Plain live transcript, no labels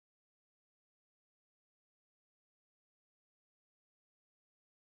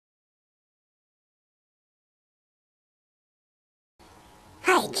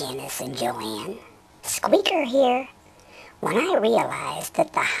Hi, Janice and Joanne. Squeeker here. When I realized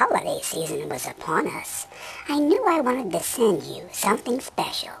that the holiday season was upon us, I knew I wanted to send you something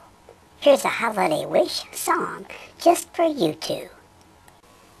special. Here's a holiday wish song just for you two.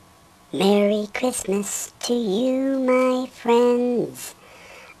 Merry Christmas to you, my friends.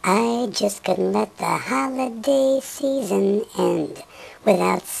 I just couldn't let the holiday season end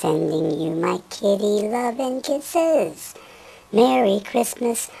without sending you my kitty love and kisses. Merry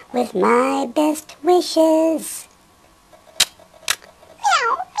Christmas with my best wishes.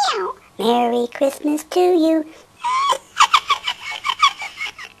 Meow, meow. Merry Christmas to you.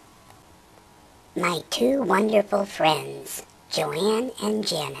 My two wonderful friends, Joanne and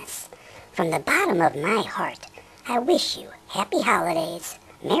Janice. From the bottom of my heart, I wish you happy holidays,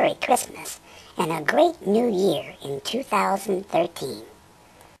 Merry Christmas, and a great new year in 2013.